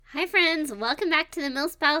Hi, friends. Welcome back to the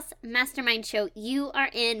MilSpouse Mastermind Show. You are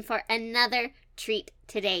in for another treat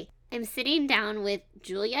today. I'm sitting down with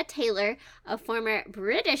Julia Taylor, a former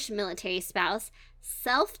British military spouse,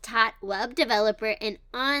 self-taught web developer, and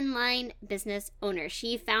online business owner.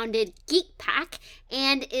 She founded GeekPack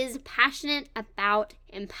and is passionate about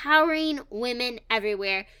empowering women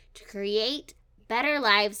everywhere to create better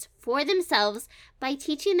lives for themselves by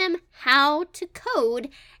teaching them how to code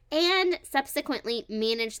and subsequently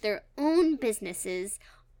manage their own businesses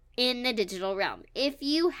in the digital realm. If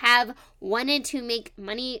you have wanted to make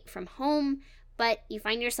money from home, but you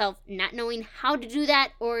find yourself not knowing how to do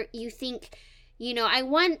that, or you think, I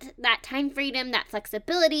want that time freedom, that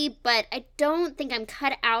flexibility, but I don't think I'm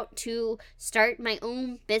cut out to start my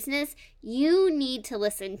own business, you need to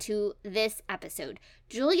listen to this episode.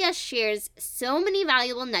 Julia shares so many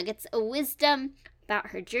valuable nuggets of wisdom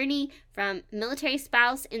about her journey from military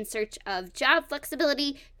spouse in search of job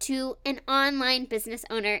flexibility to an online business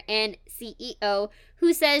owner and CEO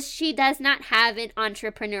who says she does not have an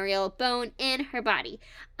entrepreneurial bone in her body.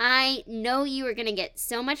 I know you are going to get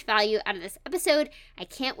so much value out of this episode. I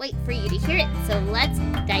can't wait for you to hear it, so let's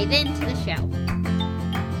dive into the show.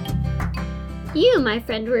 You, my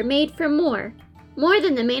friend, were made for more. More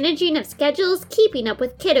than the managing of schedules, keeping up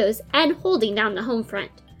with kiddos, and holding down the home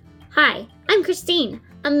front. Hi, I'm Christine,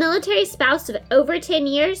 a military spouse of over 10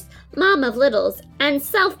 years, mom of littles, and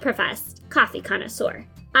self-professed coffee connoisseur.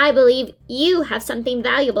 I believe you have something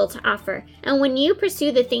valuable to offer, and when you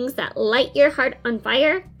pursue the things that light your heart on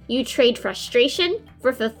fire, you trade frustration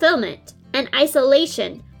for fulfillment and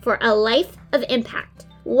isolation for a life of impact.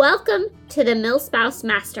 Welcome to the MilSpouse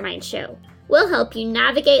Mastermind Show. We'll help you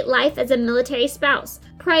navigate life as a military spouse,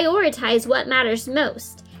 prioritize what matters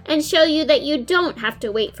most, and show you that you don't have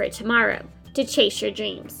to wait for tomorrow to chase your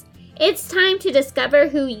dreams. It's time to discover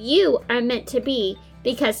who you are meant to be,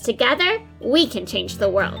 because together we can change the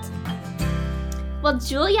world. Well,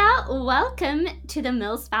 Julia, welcome to the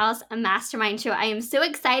MilSpouse Mastermind Show. I am so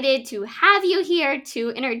excited to have you here to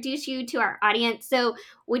introduce you to our audience. So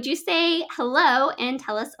would you say hello and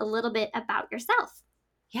tell us a little bit about yourself?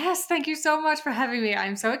 Yes, thank you so much for having me.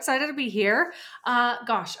 I'm so excited to be here.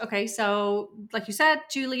 Okay, so like you said,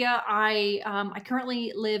 Julia, I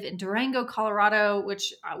currently live in Durango, Colorado,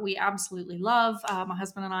 which we absolutely love. My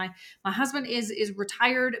husband and I. My husband is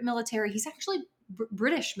retired military. He's actually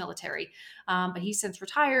British military, but he's since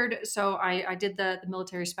retired. So I did the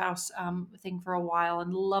military spouse thing for a while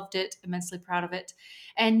and loved it. Immensely proud of it.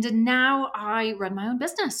 And now I run my own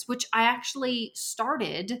business, which I actually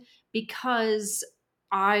started because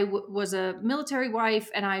was a military wife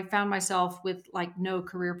and I found myself with like no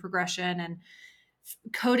career progression, and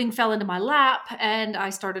coding fell into my lap and I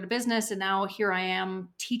started a business, and now here I am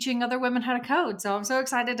teaching other women how to code. So I'm so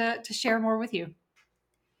excited to share more with you.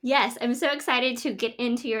 Yes, I'm so excited to get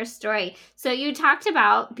into your story. So you talked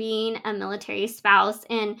about being a military spouse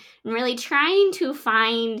and really trying to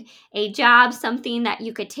find a job, something that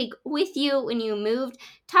you could take with you when you moved.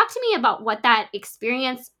 Talk to me about what that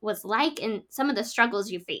experience was like and some of the struggles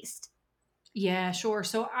you faced. Yeah, sure.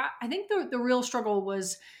 So I think the real struggle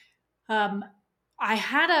was um, I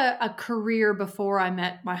had a career before I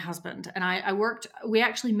met my husband, and we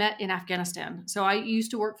actually met in Afghanistan. So I used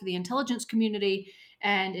to work for the intelligence community.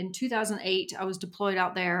 And in 2008, I was deployed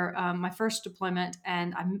out there, my first deployment,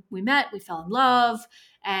 and we met, we fell in love.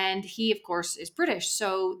 And he, of course, is British.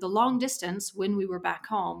 So the long distance when we were back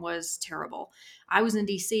home was terrible. I was in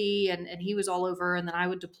DC and he was all over, and then I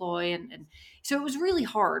would deploy. And so it was really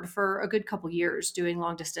hard for a good couple years doing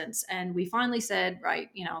long distance. And we finally said, right,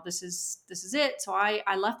 this is it. So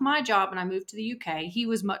I left my job and I moved to the UK. He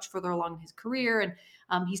was much further along in his career,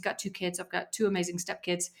 and he's got two kids. I've got two amazing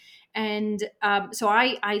stepkids. And so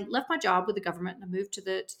I left my job with the government and I moved to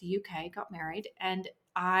the UK, got married, and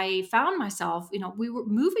I found myself, we were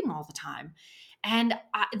moving all the time. And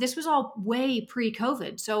this was all way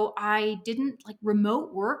pre-COVID. So I didn't like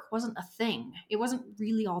remote work wasn't a thing. It wasn't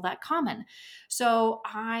really all that common. So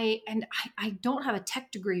I don't have a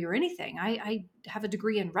tech degree or anything. I have a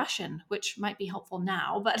degree in Russian, which might be helpful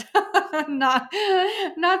now, but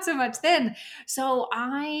not so much then. So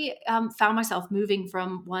I found myself moving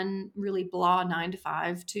from one really blah 9 to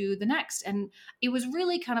 5 to the next. And it was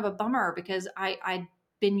really kind of a bummer because I'd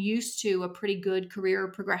been used to a pretty good career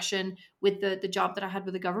progression with the job that I had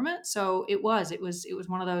with the government. So it was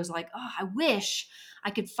one of those like, oh, I wish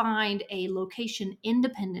I could find a location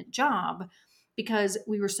independent job, because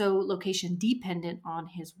we were so location dependent on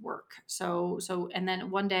his work. And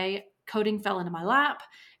then one day coding fell into my lap,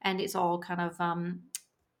 and it's all kind of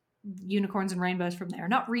unicorns and rainbows from there.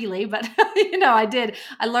 Not really, but you know, I did.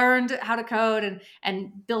 I learned how to code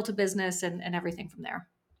and built a business and everything from there.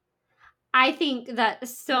 I think that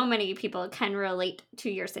so many people can relate to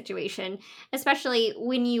your situation, especially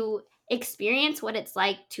when you experience what it's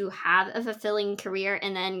like to have a fulfilling career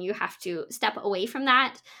and then you have to step away from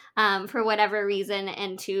that for whatever reason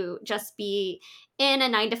and to just be in a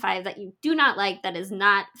 9 to 5 that you do not like, that is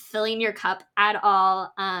not filling your cup at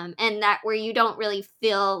all, and that where you don't really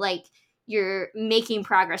feel like you're making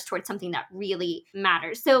progress towards something that really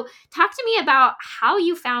matters. So talk to me about how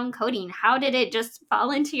you found coding. How did it just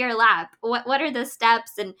fall into your lap? What are the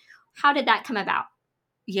steps and how did that come about?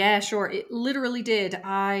 Yeah, sure. It literally did.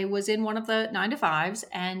 I was in one of the 9 to 5s,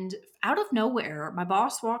 and out of nowhere, my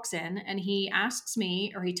boss walks in and he asks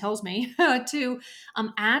me, or he tells me to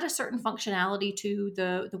add a certain functionality to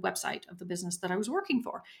the website of the business that I was working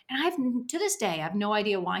for. And I've to this day, I have no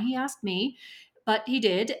idea why he asked me, but he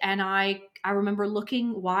did. And I remember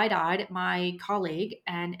looking wide eyed at my colleague,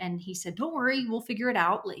 and he said, "Don't worry, we'll figure it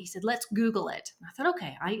out." He said, "Let's Google it." And I thought,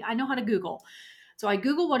 okay, I know how to Google. So I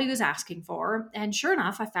Googled what he was asking for, and sure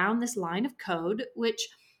enough, I found this line of code, which,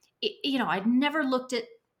 you know, I'd never looked at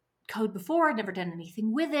code before. I'd never done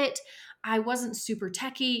anything with it. I wasn't super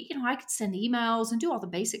techy. You know, I could send emails and do all the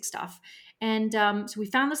basic stuff. And so we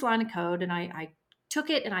found this line of code, and I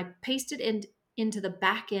took it and I pasted it into the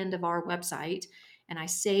back end of our website, and I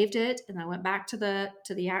saved it, and I went back to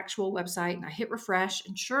the actual website, and I hit refresh,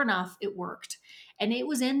 and sure enough, it worked. And it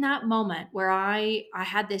was in that moment where I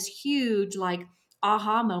had this huge like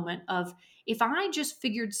aha moment of, if I just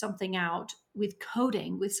figured something out with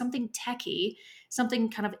coding, with something techy, something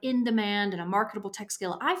kind of in demand and a marketable tech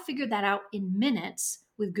skill, I figured that out in minutes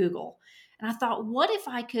with Google. And I thought, what if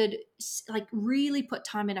I could like really put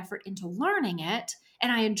time and effort into learning it?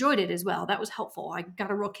 And I enjoyed it as well. That was helpful. I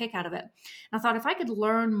got a real kick out of it. And I thought, if I could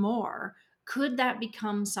learn more, could that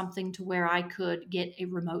become something to where I could get a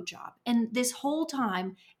remote job? And this whole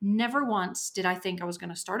time, never once did I think I was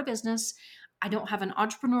going to start a business. I don't have an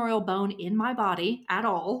entrepreneurial bone in my body at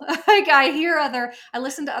all. Like I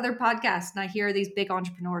listen to other podcasts and I hear these big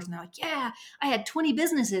entrepreneurs and they're like, yeah, I had 20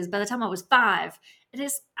 businesses by the time I was 5.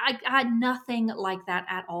 I had nothing like that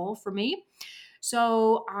at all for me.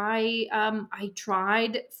 So I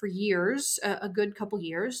tried for years, a good couple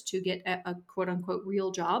years, to get a quote unquote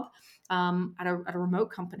real job at a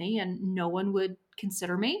remote company, and no one would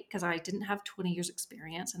consider me because I didn't have 20 years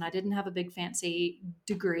experience and I didn't have a big fancy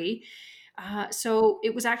degree. So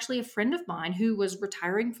it was actually a friend of mine who was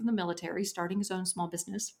retiring from the military, starting his own small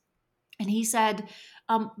business. And he said,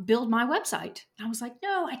 build my website. And I was like,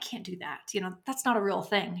 no, I can't do that. You know, that's not a real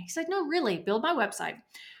thing. He said, no, really, build my website.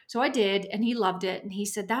 So I did, and he loved it. And he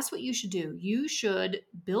said, that's what you should do. You should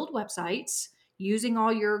build websites using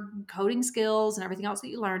all your coding skills and everything else that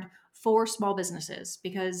you learned for small businesses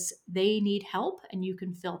because they need help and you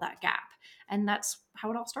can fill that gap. And that's how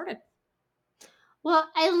it all started. Well,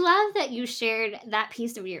 I love that you shared that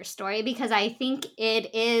piece of your story because I think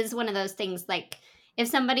it is one of those things like if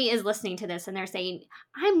somebody is listening to this and they're saying,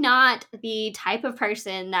 I'm not the type of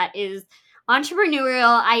person that is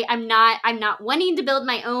entrepreneurial. I'm not wanting to build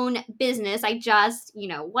my own business. I just,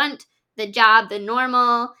 want the job, the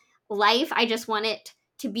normal life. I just want it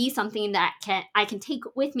to be something that I can take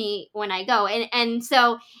with me when I go. And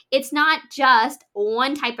so it's not just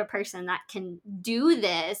one type of person that can do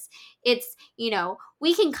this. It's,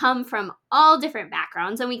 we can come from all different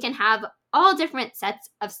backgrounds and we can have all different sets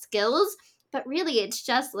of skills, but really it's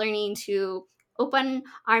just learning to open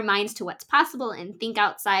our minds to what's possible and think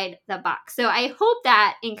outside the box. So I hope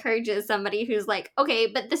that encourages somebody who's like, okay,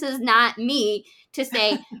 but this is not me, to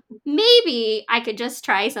say, maybe I could just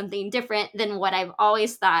try something different than what I've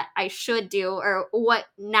always thought I should do or what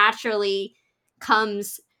naturally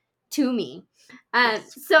comes to me.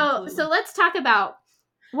 Yes, So absolutely. let's talk about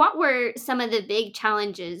what were some of the big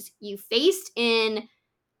challenges you faced in,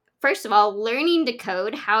 first of all, learning to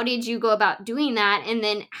code? How did you go about doing that? And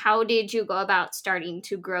then how did you go about starting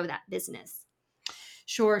to grow that business?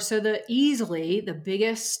 Sure. So the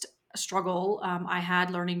biggest struggle I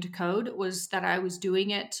had learning to code was that I was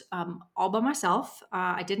doing it all by myself.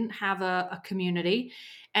 I didn't have a community,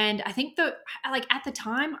 and I think that like at the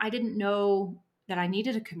time I didn't know that I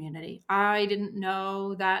needed a community. I didn't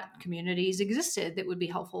know that communities existed that would be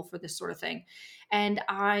helpful for this sort of thing. And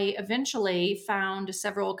I eventually found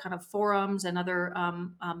several kind of forums and other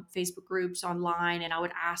Facebook groups online, and I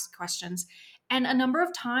would ask questions. And a number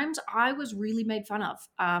of times I was really made fun of.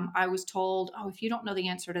 I was told, oh, if you don't know the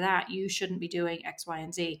answer to that, you shouldn't be doing X, Y,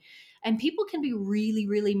 and Z. And people can be really,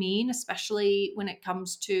 really mean, especially when it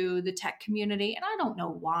comes to the tech community. And I don't know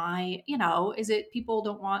why. Is it people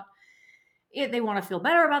don't want they want to feel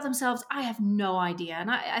better about themselves? I have no idea. And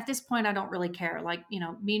at this point, I don't really care. Like,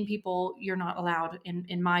 mean people, you're not allowed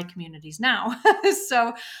in my communities now.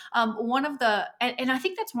 So one of and I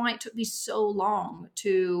think that's why it took me so long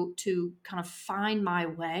to kind of find my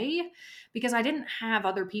way, because I didn't have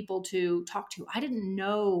other people to talk to. I didn't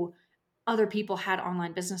know other people had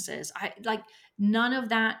online businesses. I like none of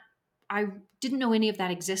that. I didn't know any of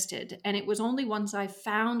that existed. And it was only once I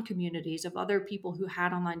found communities of other people who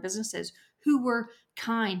had online businesses who were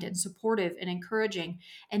kind and supportive and encouraging.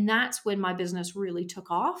 And that's when my business really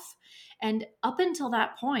took off. And up until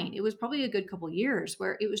that point, it was probably a good couple of years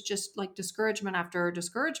where it was just like discouragement after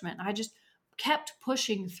discouragement. I just kept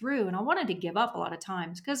pushing through, and I wanted to give up a lot of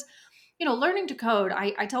times because, learning to code,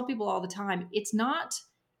 I tell people all the time, it's not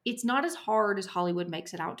as hard as Hollywood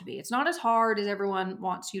makes it out to be. It's not as hard as everyone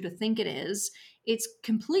wants you to think it is. It's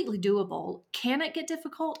completely doable. Can it get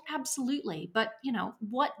difficult? Absolutely. But,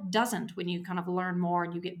 what doesn't when you kind of learn more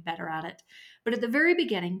and you get better at it? But at the very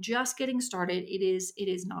beginning, just getting started, it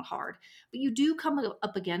is not hard. But you do come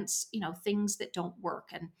up against, things that don't work.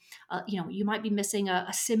 And, you might be missing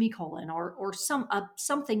a semicolon or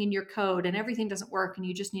something in your code, and everything doesn't work and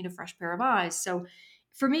you just need a fresh pair of eyes. So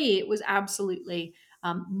for me, it was absolutely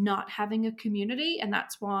not having a community. And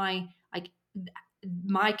that's why, like,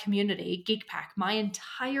 my community, GeekPack, my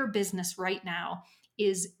entire business right now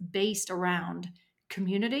is based around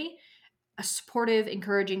community, a supportive,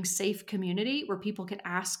 encouraging, safe community where people can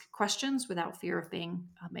ask questions without fear of being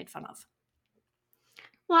made fun of.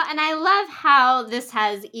 Well, and I love how this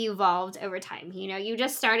has evolved over time. You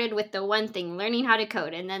just started with the one thing, learning how to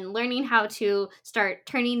code, and then learning how to start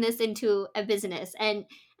turning this into a business, and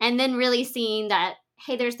then really seeing that,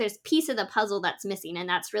 hey, there's this piece of the puzzle that's missing, and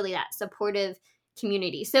that's really that supportive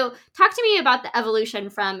community. So talk to me about the evolution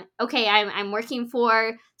from, okay, I'm working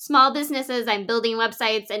for small businesses, I'm building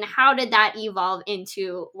websites, and how did that evolve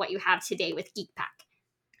into what you have today with GeekPack?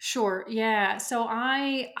 Sure. Yeah. So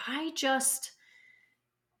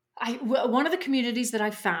one of the communities that I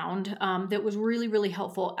found that was really, really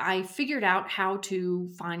helpful, I figured out how to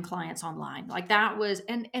find clients online. Like that was,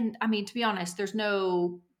 and I mean, to be honest, there's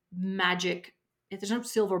no magic, there's no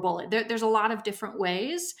silver bullet. There's a lot of different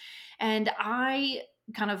ways. And I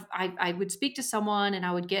would speak to someone and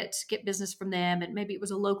I would get business from them. And maybe it was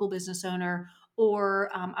a local business owner, or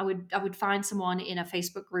I would find someone in a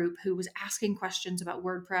Facebook group who was asking questions about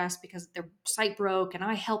WordPress because their site broke, and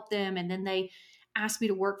I helped them. And then they asked me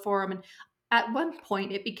to work for them. And at one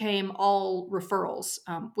point, it became all referrals,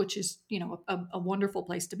 which is, a wonderful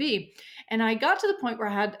place to be. And I got to the point where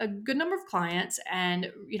I had a good number of clients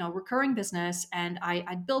and, recurring business. And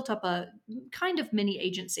I built up a kind of mini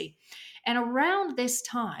agency. And around this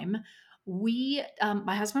time,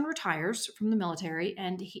 my husband retires from the military,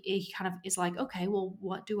 and he kind of is like, okay, well,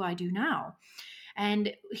 what do I do now?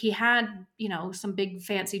 And he had, some big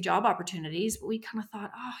fancy job opportunities, but we kind of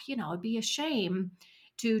thought, oh, it'd be a shame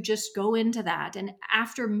to just go into that. And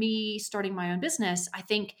after me starting my own business, I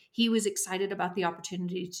think he was excited about the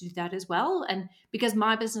opportunity to do that as well. And because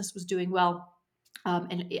my business was doing well,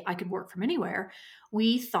 and I could work from anywhere,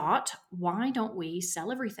 we thought, why don't we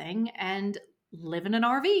sell everything and live in an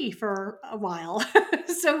RV for a while?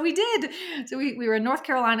 So we did. So we were in North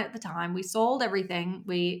Carolina at the time. We sold everything.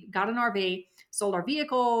 We got an RV, sold our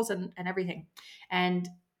vehicles and everything, and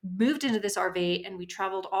moved into this RV. And we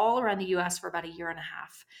traveled all around the US for about a year and a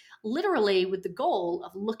half, literally with the goal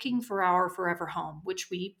of looking for our forever home, which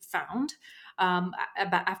we found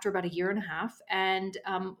after about a year and a half. And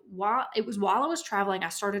while I was traveling, I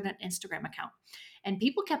started an Instagram account. And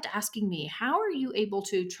people kept asking me, how are you able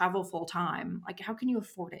to travel full time? Like, how can you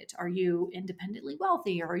afford it? Are you independently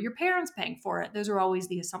wealthy, or are your parents paying for it? Those are always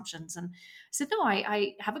the assumptions. And I said, no,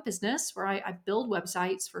 I have a business where I build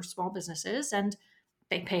websites for small businesses, and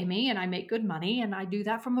they pay me and I make good money, and I do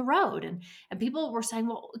that from the road. And people were saying,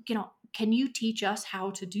 well, can you teach us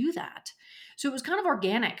how to do that? So it was kind of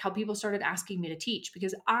organic how people started asking me to teach,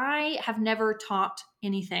 because I have never taught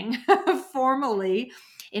anything formally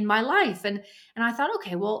in my life. And I thought,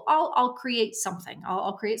 okay, well, I'll create something.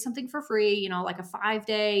 I'll create something for free, like a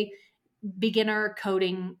 5-day beginner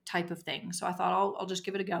coding type of thing. So I thought I'll just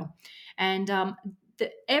give it a go. And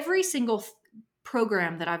every single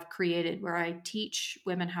program that I've created where I teach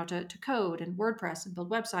women how to code and WordPress and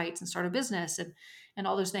build websites and start a business and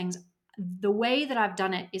all those things, the way that I've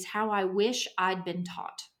done it is how I wish I'd been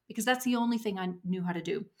taught, because that's the only thing I knew how to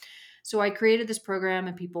do. So I created this program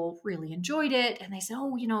and people really enjoyed it. And they said,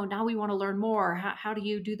 oh, now we want to learn more. How do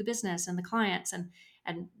you do the business and the clients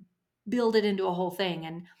and build it into a whole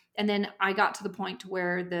thing? And then I got to the point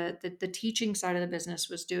where the teaching side of the business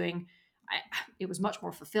was doing, it was much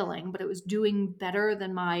more fulfilling, but it was doing better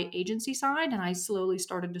than my agency side. And I slowly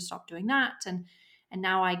started to stop doing that. And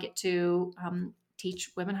now I get to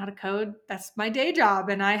teach women how to code. That's my day job.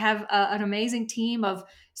 And I have an amazing team of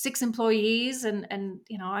 6 employees, and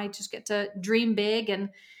I just get to dream big, and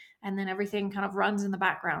then everything kind of runs in the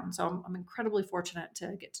background. So I'm incredibly fortunate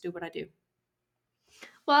to get to do what I do.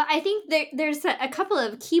 Well, I think there's a couple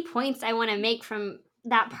of key points I want to make from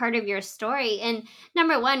that part of your story. And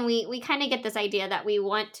number one, we kind of get this idea that we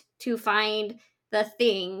want to find the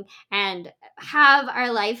thing and have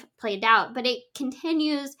our life played out, but it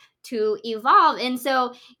continues to evolve. And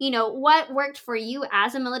so, what worked for you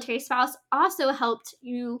as a military spouse also helped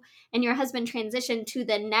you and your husband transition to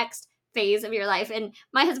the next phase of your life. And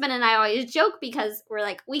my husband and I always joke because we're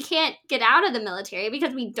like, we can't get out of the military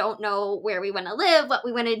because we don't know where we want to live, what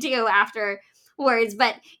we want to do afterwards.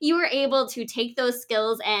 But you were able to take those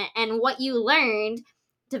skills and what you learned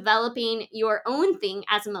developing your own thing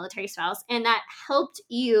as a military spouse, and that helped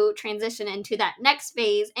you transition into that next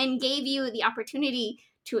phase and gave you the opportunity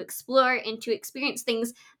to explore and to experience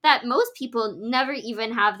things that most people never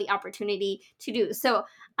even have the opportunity to do. So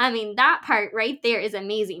I mean, that part right there is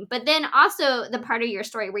amazing. But then also the part of your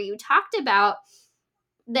story where you talked about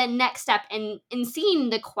the next step and seeing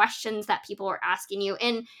the questions that people were asking you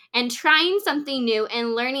and trying something new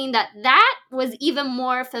and learning that was even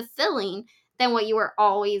more fulfilling than what you were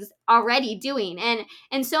always already doing.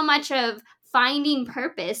 And so much of finding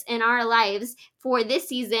purpose in our lives for this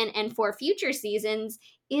season and for future seasons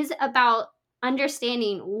is about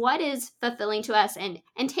understanding what is fulfilling to us and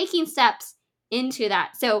taking steps into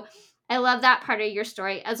that. So I love that part of your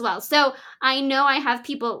story as well. So I know I have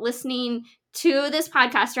people listening to this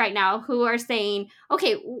podcast right now who are saying,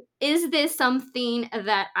 okay, is this something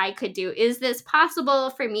that I could do? Is this possible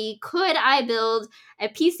for me? Could I build a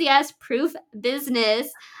PCS proof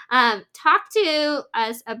business? Talk to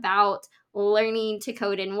us about learning to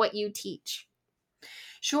code and what you teach.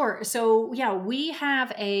 Sure. So yeah, we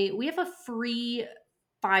have a free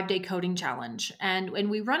 5-day coding challenge, and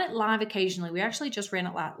we run it live occasionally. We actually just ran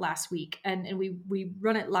it last week, and we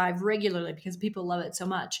run it live regularly because people love it so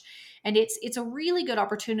much. And it's a really good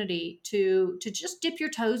opportunity to just dip your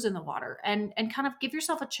toes in the water and kind of give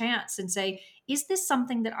yourself a chance and say, is this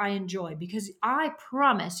something that I enjoy? Because I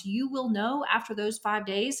promise you will know after those 5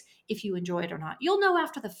 days if you enjoy it or not. You'll know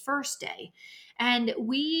after the first day. And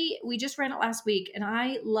we just ran it last week, and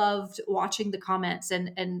I loved watching the comments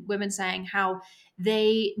and women saying how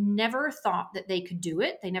they never thought that they could do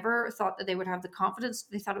it. They never thought that they would have the confidence.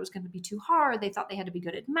 They thought it was going to be too hard. They thought they had to be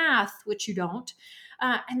good at math, which you don't.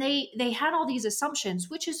 And they had all these assumptions,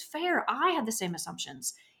 which is fair. I had the same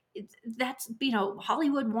assumptions. That's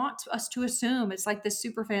Hollywood wants us to assume it's like this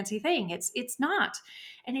super fancy thing. It's not,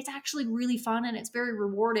 and it's actually really fun, and it's very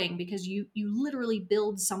rewarding because you literally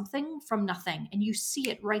build something from nothing and you see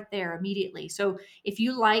it right there immediately. So if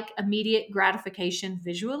you like immediate gratification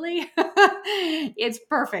visually, it's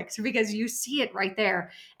perfect because you see it right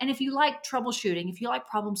there. And if you like troubleshooting, if you like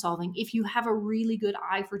problem solving, if you have a really good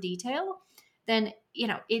eye for detail, then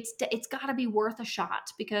it's got to be worth a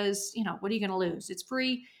shot because what are you going to lose? It's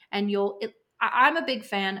free, and I'm a big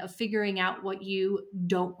fan of figuring out what you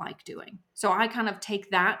don't like doing. So I kind of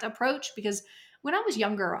take that approach because when I was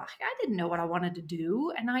younger, I didn't know what I wanted to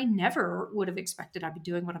do, and I never would have expected I'd be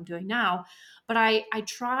doing what I'm doing now. But I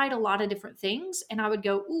tried a lot of different things, and I would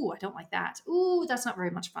go, "Ooh, I don't like that. Ooh, that's not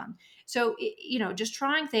very much fun." So just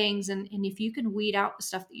trying things, and if you can weed out the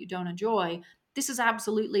stuff that you don't enjoy, this is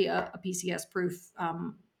absolutely a PCS proof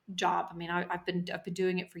job. I mean, I've been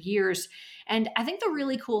doing it for years, and I think the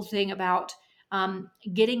really cool thing about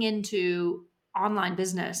getting into online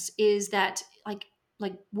business is that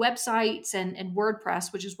like websites and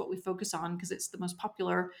WordPress, which is what we focus on because it's the most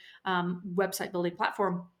popular website building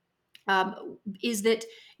platform, is that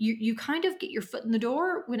you kind of get your foot in the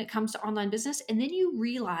door when it comes to online business, and then you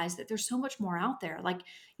realize that there's so much more out there. Like,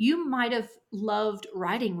 you might have loved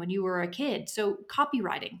writing when you were a kid, so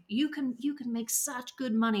copywriting, you can make such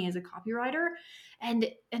good money as a copywriter, and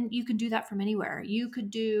you can do that from anywhere. You could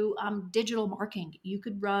do digital marketing, you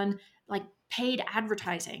could run like paid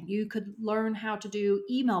advertising, you could learn how to do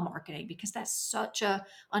email marketing because that's such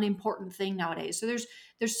an important thing nowadays. So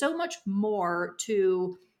there's so much more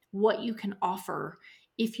to what you can offer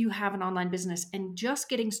if you have an online business. And just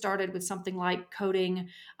getting started with something like coding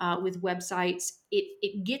with websites,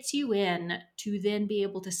 it gets you in to then be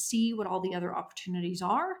able to see what all the other opportunities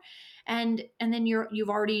are. and then you've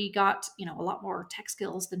already got, a lot more tech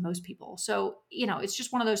skills than most people. So, it's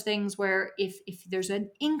just one of those things where if there's an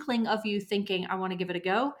inkling of you thinking, I want to give it a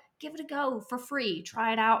go for free.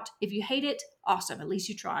 Try it out. If you hate it, awesome. At least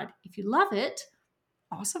you tried. If you love it,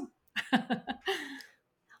 awesome.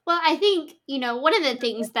 Well, I think, one of the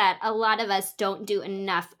things that a lot of us don't do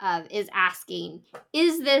enough of is asking,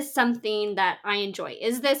 is this something that I enjoy?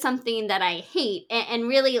 Is this something that I hate? And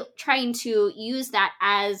really trying to use that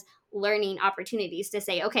as learning opportunities to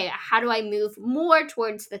say, okay, how do I move more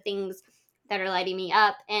towards the things that are lighting me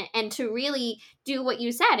up? And to really do what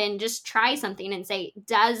you said and just try something and say,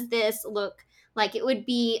 does this look like it would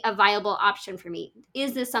be a viable option for me?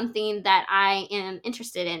 Is this something that I am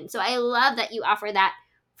interested in? So I love that you offer that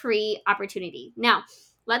free opportunity. Now,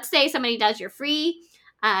 let's say somebody does your free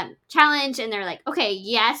challenge and they're like, okay,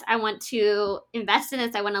 yes, I want to invest in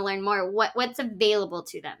this. I want to learn more. What's available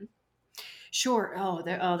to them? Sure.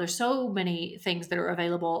 There's so many things that are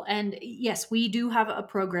available, and yes, we do have a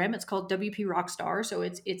program. It's called WP Rockstar. So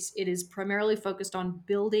it is primarily focused on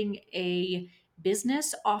building a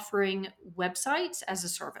business offering websites as a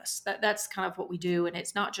service. That's kind of what we do, and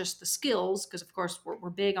it's not just the skills, because of course we're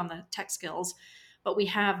big on the tech skills, but we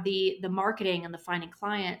have the marketing and the finding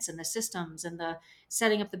clients and the systems and the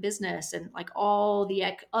setting up the business and like all the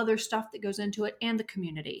other stuff that goes into it, and the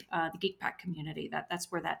community, the Geek Pack community.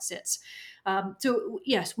 That's where that sits. So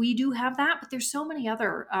yes, we do have that, but there's so many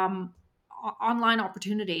other online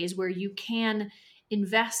opportunities where you can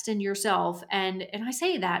invest in yourself. And I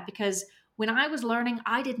say that because when I was learning,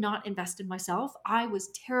 I did not invest in myself. I was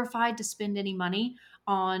terrified to spend any money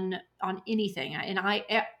on anything. And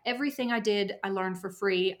everything I did, I learned for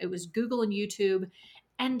free. It was Google and YouTube.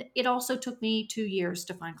 And it also took me 2 years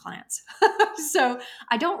to find clients. So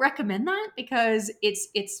I don't recommend that because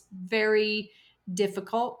it's very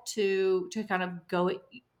difficult to kind of go it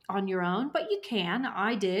on your own, but you can.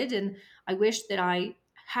 I did, and I wish that I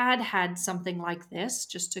had something like this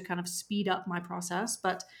just to kind of speed up my process.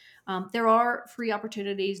 But there are free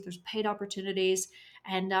opportunities, there's paid opportunities,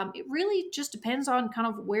 and it really just depends on kind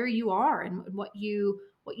of where you are and what you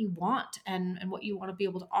want and what you want to be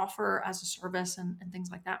able to offer as a service and things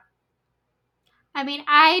like that. I mean,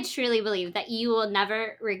 I truly believe that you will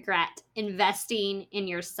never regret investing in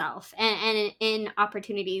yourself and in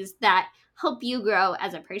opportunities that help you grow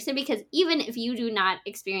as a person. Because even if you do not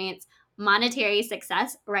experience monetary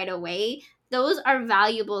success right away, those are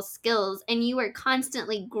valuable skills and you are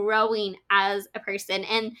constantly growing as a person.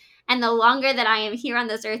 And the longer that I am here on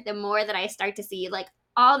this earth, the more that I start to see like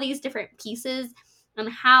all these different pieces and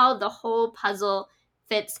how the whole puzzle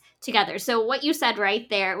fits together. So what you said right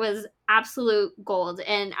there was absolute gold.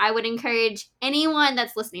 And I would encourage anyone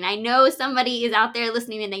that's listening. I know somebody is out there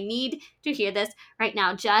listening and they need to hear this right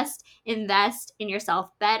now. Just invest in yourself,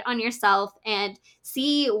 bet on yourself, and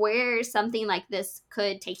see where something like this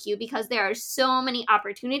could take you, because there are so many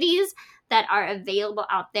opportunities that are available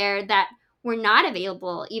out there that were not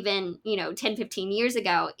available even 10, 15 years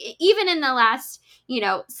ago. Even in the last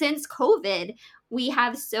since COVID, we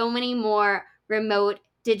have so many more remote,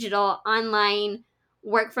 digital, online,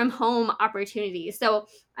 work from home opportunities. So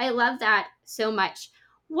I love that so much.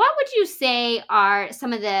 What would you say are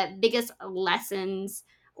some of the biggest lessons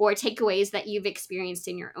or takeaways that you've experienced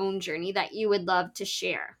in your own journey that you would love to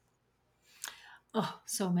share? Oh,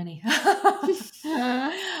 so many. I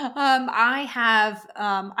have,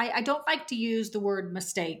 I don't like to use the word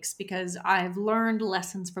mistakes because I've learned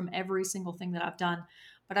lessons from every single thing that I've done.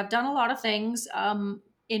 But I've done a lot of things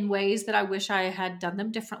in ways that I wish I had done them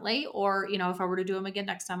differently, or, if I were to do them again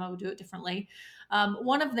next time, I would do it differently.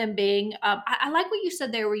 One of them being, I like what you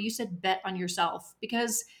said there, where you said bet on yourself,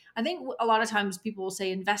 because I think a lot of times people will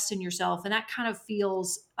say invest in yourself, and that kind of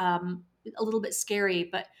feels a little bit scary.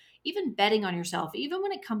 But even betting on yourself, even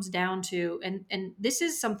when it comes down to, and this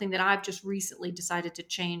is something that I've just recently decided to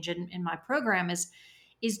change in my program, is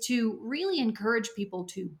to really encourage people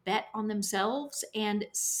to bet on themselves and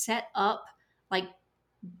set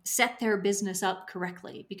their business up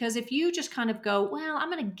correctly. Because if you just kind of go, well,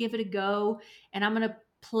 I'm going to give it a go and I'm going to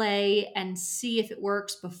play and see if it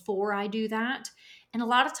works before I do that. And a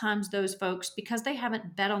lot of times those folks, because they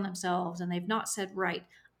haven't bet on themselves and they've not said, right,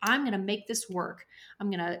 I'm going to make this work.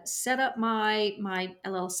 I'm going to set up my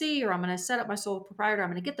LLC, or I'm going to set up my sole proprietor. I'm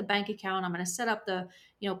going to get the bank account. I'm going to set up the,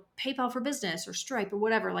 PayPal for Business or Stripe or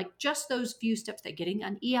whatever. Like just those few steps, that getting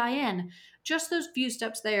an EIN, just those few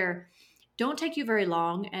steps there don't take you very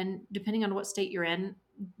long, and depending on what state you're in,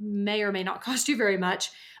 may or may not cost you very much.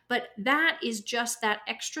 But that is just that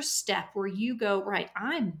extra step where you go, right,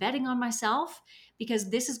 I'm betting on myself,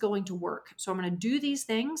 because this is going to work. So I'm going to do these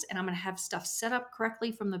things and I'm going to have stuff set up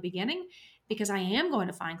correctly from the beginning because I am going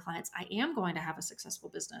to find clients. I am going to have a successful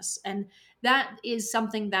business. And that is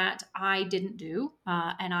something that I didn't do.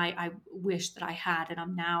 And I wish that I had. And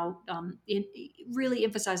I'm now really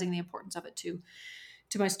emphasizing the importance of it to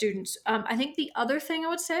my students. I think the other thing I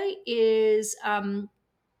would say is I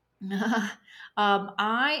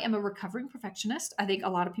am a recovering perfectionist. I think a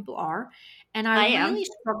lot of people are. And I I am. really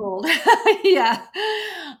struggled. Yeah.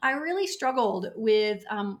 I really struggled with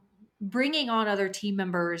bringing on other team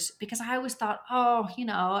members because I always thought, oh,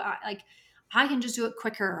 I can just do it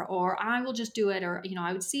quicker, or I will just do it, or,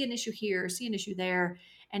 I would see an issue here, see an issue there.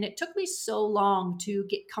 And it took me so long to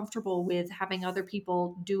get comfortable with having other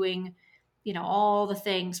people doing all the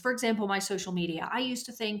things. For example, my social media. I used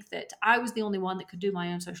to think that I was the only one that could do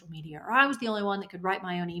my own social media, or I was the only one that could write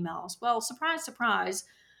my own emails. Well, surprise, surprise,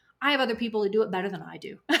 I have other people who do it better than I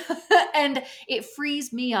do. And it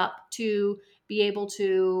frees me up to be able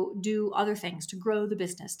to do other things, to grow the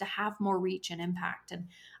business, to have more reach and impact. And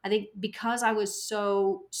I think because I was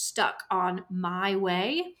so stuck on my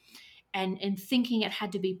way, and thinking it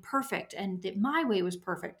had to be perfect and that my way was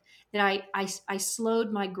perfect, that I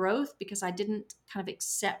slowed my growth because I didn't kind of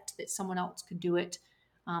accept that someone else could do it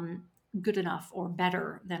good enough or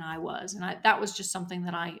better than I was. And that was just something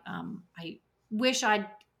that I wish I'd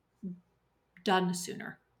done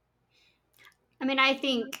sooner. I mean, I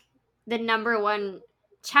think the number one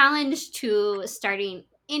challenge to starting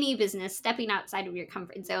any business, stepping outside of your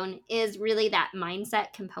comfort zone, is really that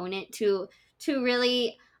mindset component to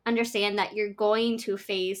really understand that you're going to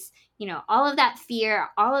face, all of that fear,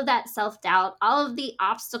 all of that self-doubt, all of the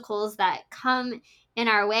obstacles that come in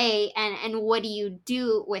our way, and what do you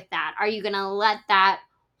do with that? Are you going to let that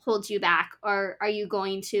hold you back, or are you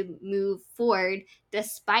going to move forward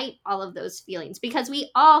despite all of those feelings? Because we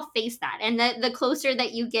all face that. And the closer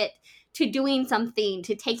that you get to doing something,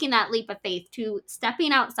 to taking that leap of faith, to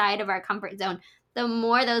stepping outside of our comfort zone, the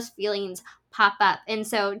more those feelings pop up. And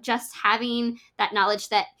so just having that knowledge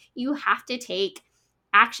that you have to take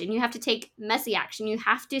action, you have to take messy action, you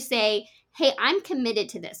have to say, hey, I'm committed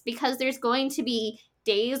to this, because there's going to be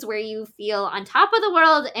days where you feel on top of the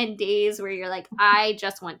world and days where you're like, I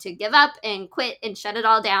just want to give up and quit and shut it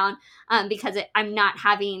all down, because I'm not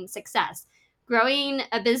having success. Growing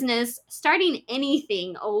a business, starting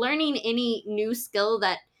anything, learning any new skill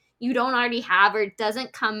that you don't already have or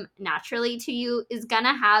doesn't come naturally to you is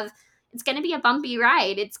it's gonna be a bumpy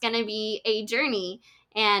ride. It's gonna be a journey,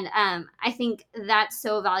 and I think that's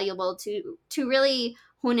so valuable to really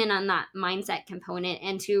hone in on that mindset component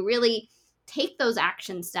and to really take those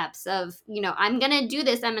action steps of, I'm going to do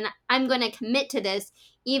this. I'm going to commit to this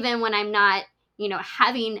even when I'm not,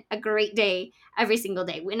 having a great day every single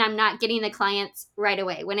day, when I'm not getting the clients right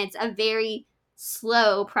away, when it's a very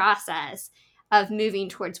slow process of moving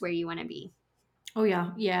towards where you want to be. Oh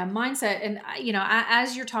yeah, yeah, mindset. And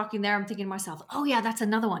as you're talking there, I'm thinking to myself, oh yeah, that's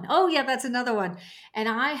another one. Oh yeah, that's another one. And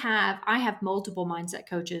I have multiple mindset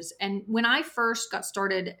coaches. And when I first got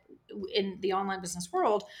started in the online business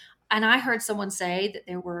world, and I heard someone say that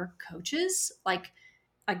there were coaches, like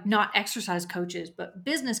not exercise coaches, but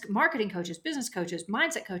business marketing coaches, business coaches,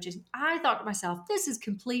 mindset coaches. I thought to myself, this is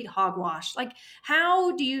complete hogwash. Like,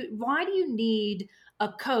 why do you need a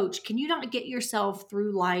coach? Can you not get yourself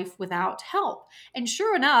through life without help? And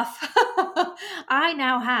sure enough, I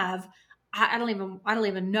now have, I don't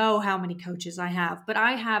even know how many coaches I have, but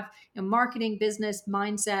I have marketing, business,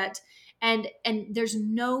 mindset, and there's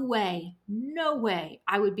no way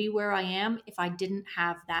I would be where I am if I didn't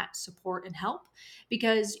have that support and help,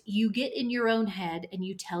 because you get in your own head and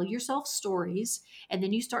you tell yourself stories, and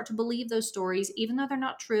then you start to believe those stories even though they're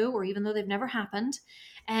not true or even though they've never happened,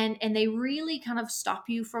 and they really kind of stop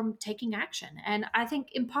you from taking action. And I think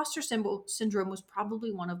syndrome was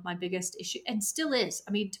probably one of my biggest issues, and still is.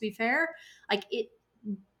 I mean, to be fair, like it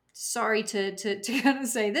sorry to kind of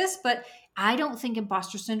say this, but I don't think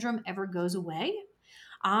imposter syndrome ever goes away.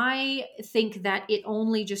 I think that it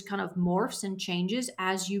only just kind of morphs and changes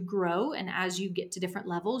as you grow, and as you get to different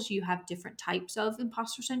levels, you have different types of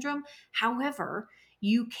imposter syndrome. However,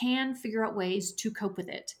 you can figure out ways to cope with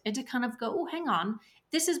it and to kind of go, oh, hang on,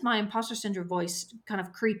 this is my imposter syndrome voice kind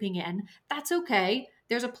of creeping in. That's okay.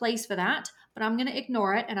 There's a place for that, but I'm going to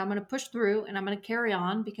ignore it and I'm going to push through and I'm going to carry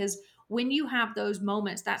on, because when you have those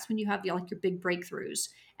moments, that's when you have like your big breakthroughs,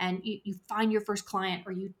 and you find your first client,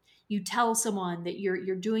 or you tell someone that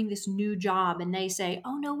you're doing this new job and they say,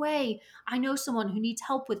 oh, no way, I know someone who needs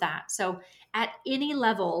help with that. So at any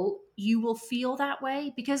level, you will feel that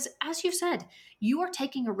way because, as you said, you are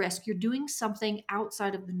taking a risk. You're doing something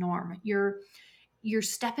outside of the norm. you're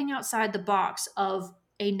stepping outside the box of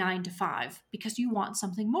a 9 to 5 because you want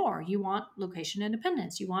something more. You want location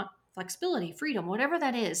independence. You want flexibility, freedom, whatever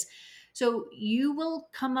that is. So you will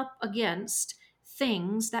come up against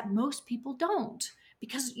things that most people don't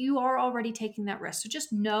because you are already taking that risk. So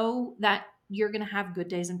just know that you're going to have good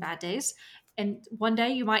days and bad days. And one day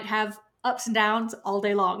you might have ups and downs all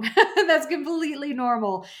day long. That's completely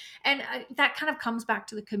normal. And that kind of comes back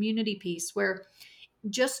to the community piece where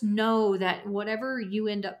just know that whatever you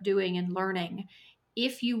end up doing and learning,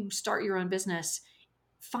 if you start your own business,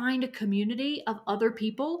 find a community of other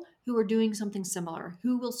people who are doing something similar,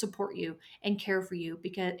 who will support you and care for you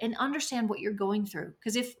because and understand what you're going through.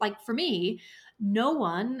 Because if like for me, no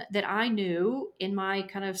one that I knew in my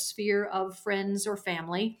kind of sphere of friends or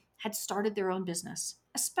family had started their own business,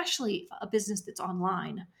 especially a business that's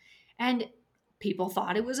online. And people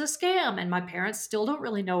thought it was a scam and my parents still don't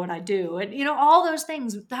really know what I do. And all those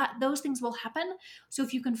things that those things will happen. So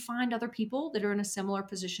if you can find other people that are in a similar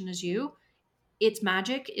position as you, it's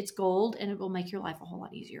magic, it's gold, and it will make your life a whole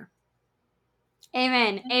lot easier.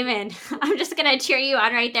 Amen. Amen. I'm just going to cheer you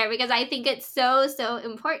on right there because I think it's so, so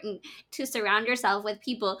important to surround yourself with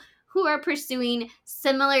people who are pursuing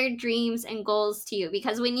similar dreams and goals to you.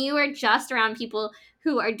 Because when you are just around people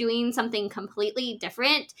who are doing something completely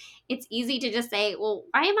different, it's easy to just say, well,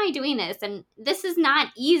 why am I doing this? And this is not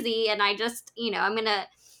easy. And I just, I'm going to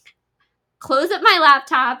close up my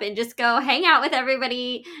laptop and just go hang out with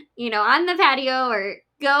everybody, on the patio or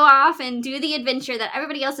go off and do the adventure that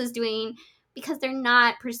everybody else is doing because they're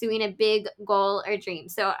not pursuing a big goal or dream.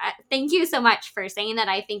 So thank you so much for saying that.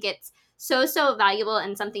 I think it's so, so valuable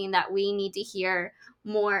and something that we need to hear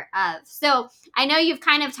more of. So I know you've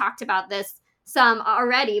kind of talked about this some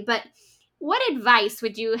already, but what advice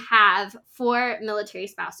would you have for military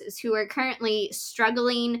spouses who are currently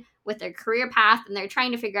struggling with their career path and they're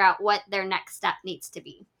trying to figure out what their next step needs to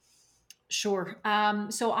be? Sure.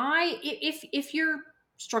 So if you're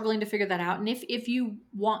struggling to figure that out, and if you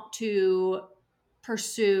want to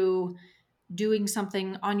pursue doing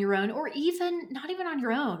something on your own, or even not even on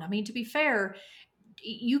your own, I mean, to be fair,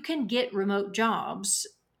 you can get remote jobs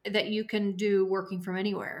that you can do working from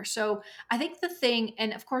anywhere. So I think the thing,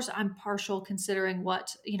 and of course I'm partial considering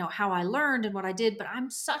what, how I learned and what I did, but I'm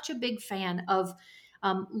such a big fan of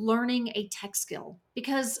learning a tech skill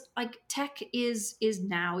because like tech is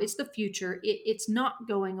now, it's the future. It's not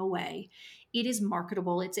going away. It is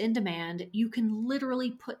marketable. It's in demand. You can literally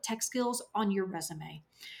put tech skills on your resume.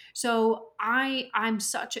 So I'm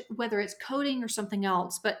such whether it's coding or something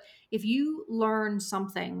else, but if you learn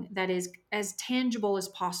something that is as tangible as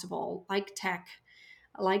possible, like tech,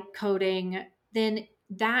 like coding, then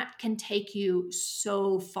that can take you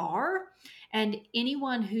so far. And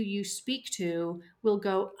anyone who you speak to will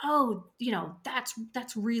go, oh,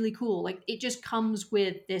 that's really cool. Like it just comes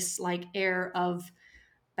with this like air of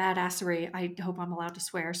badassery. I hope I'm allowed to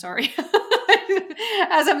swear. Sorry.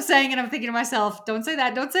 As I'm saying it, I'm thinking to myself, don't say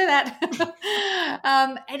that. Don't say that.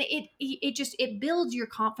 And it builds your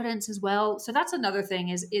confidence as well. So that's another thing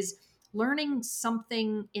is learning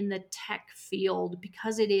something in the tech field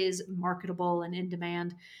because it is marketable and in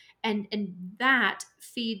demand. And that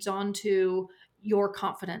feeds onto your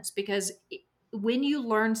confidence because when you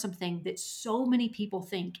learn something that so many people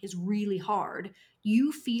think is really hard,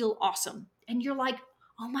 you feel awesome. And you're like,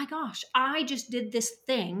 oh my gosh, I just did this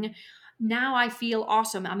thing. Now I feel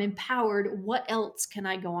awesome. I'm empowered. What else can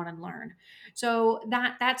I go on and learn? So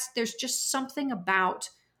there's just something about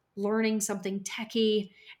learning something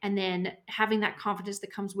techie and then having that confidence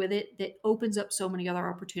that comes with it that opens up so many other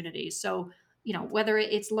opportunities. So, whether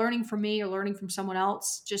it's learning from me or learning from someone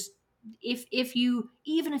else, just if you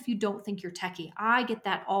even if you don't think you're techie, I get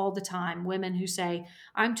that all the time. Women who say,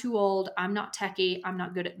 I'm too old, I'm not techie, I'm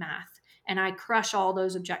not good at math. And I crush all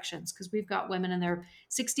those objections because we've got women in their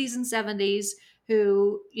 60s and 70s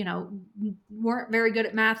who, weren't very good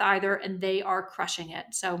at math either, and they are crushing it.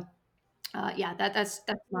 So, yeah, that's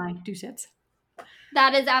my 2 cents.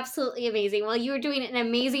 That is absolutely amazing. Well, you are doing an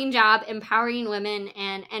amazing job empowering women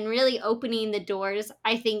and really opening the doors,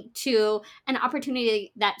 I think, to an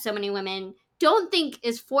opportunity that so many women don't think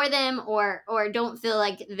is for them or don't feel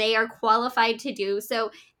like they are qualified to do.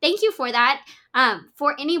 So thank you for that.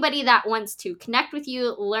 For anybody that wants to connect with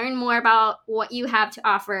you, learn more about what you have to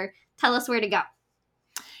offer, tell us where to go.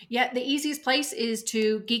 Yeah, the easiest place is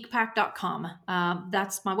to geekpack.com.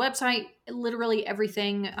 That's my website. Literally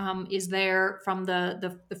everything is there from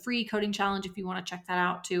the free coding challenge if you want to check that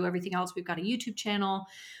out to everything else. We've got a YouTube channel.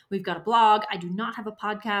 We've got a blog. I do not have a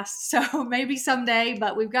podcast, so maybe someday,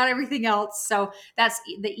 but we've got everything else. So that's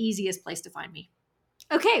the easiest place to find me.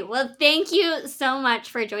 Okay, well, thank you so much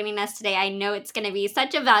for joining us today. I know it's going to be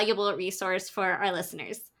such a valuable resource for our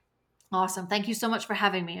listeners. Awesome. Thank you so much for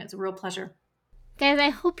having me. It's a real pleasure. Guys, I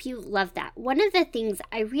hope you love that. One of the things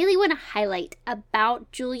I really want to highlight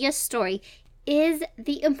about Julia's story is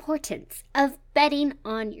the importance of betting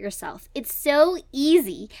on yourself. It's so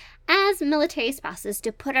easy as military spouses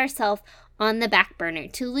to put ourselves on the back burner,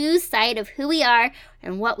 to lose sight of who we are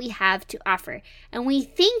and what we have to offer. And we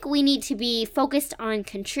think we need to be focused on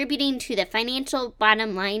contributing to the financial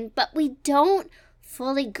bottom line, but we don't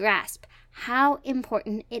fully grasp how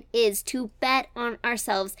important it is to bet on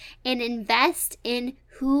ourselves and invest in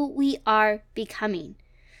who we are becoming.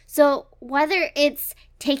 So whether it's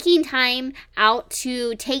taking time out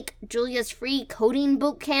to take Julia's free coding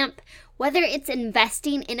boot camp, whether it's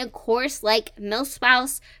investing in a course like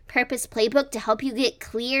MilSpouse Purpose Playbook to help you get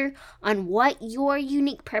clear on what your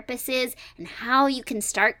unique purpose is and how you can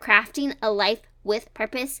start crafting a life with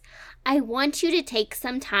purpose, I want you to take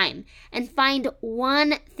some time and find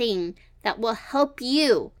one thing that will help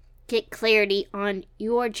you get clarity on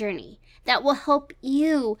your journey, that will help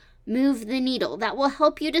you move the needle, that will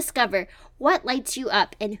help you discover what lights you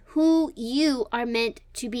up and who you are meant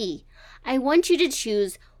to be. I want you to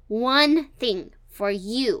choose one thing for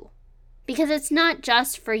you, because it's not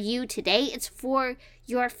just for you today, it's for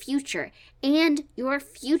your future and your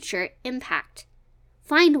future impact.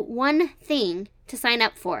 Find one thing to sign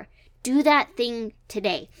up for. Do that thing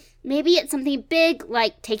today. Maybe it's something big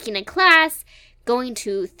like taking a class, going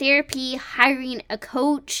to therapy, hiring a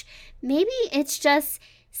coach. Maybe it's just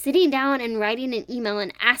sitting down and writing an email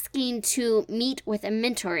and asking to meet with a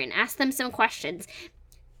mentor and ask them some questions.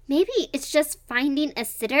 Maybe it's just finding a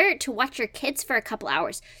sitter to watch your kids for a couple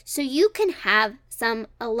hours so you can have some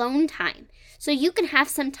alone time, so you can have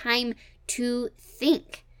some time to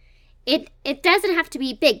think. It doesn't have to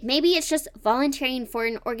be big. Maybe it's just volunteering for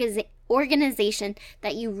an organization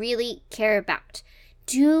that you really care about.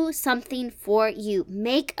 Do something for you.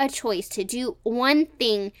 Make a choice to do one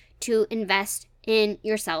thing to invest in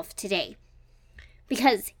yourself today.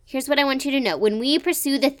 Because here's what I want you to know. When we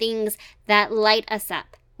pursue the things that light us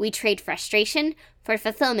up, we trade frustration for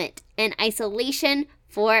fulfillment and isolation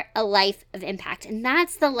for a life of impact. And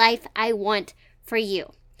that's the life I want for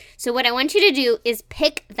you. So what I want you to do is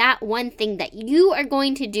pick that one thing that you are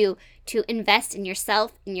going to do to invest in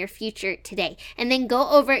yourself and your future today. And then go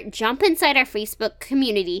over, jump inside our Facebook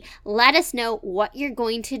community. Let us know what you're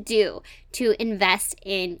going to do to invest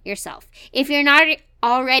in yourself. If you're not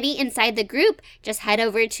already inside the group, just head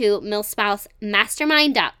over to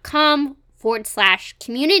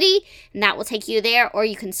milspousemastermind.com/community, and that will take you there, or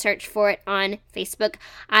you can search for it on Facebook.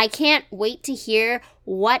 I can't wait to hear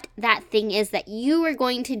what that thing is that you are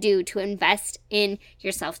going to do to invest in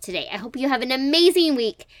yourself today. I hope you have an amazing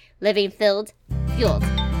week, living filled, fueled,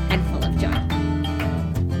 and full of joy.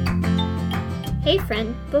 Hey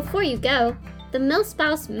friend, before you go, the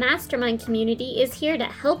MilSpouse Mastermind community is here to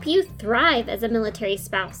help you thrive as a military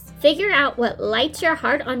spouse. Figure out what lights your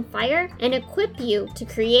heart on fire and equip you to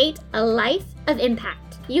create a life of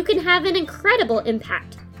impact. You can have an incredible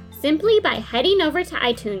impact simply by heading over to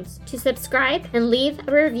iTunes to subscribe and leave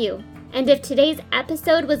a review. And if today's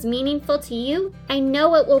episode was meaningful to you, I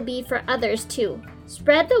know it will be for others too.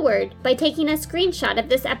 Spread the word by taking a screenshot of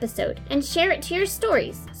this episode and share it to your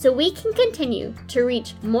stories so we can continue to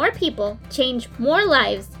reach more people, change more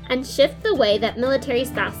lives, and shift the way that military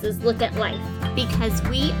spouses look at life. Because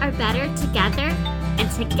we are better together,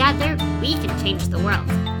 and together we can change the world.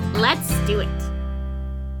 Let's do it.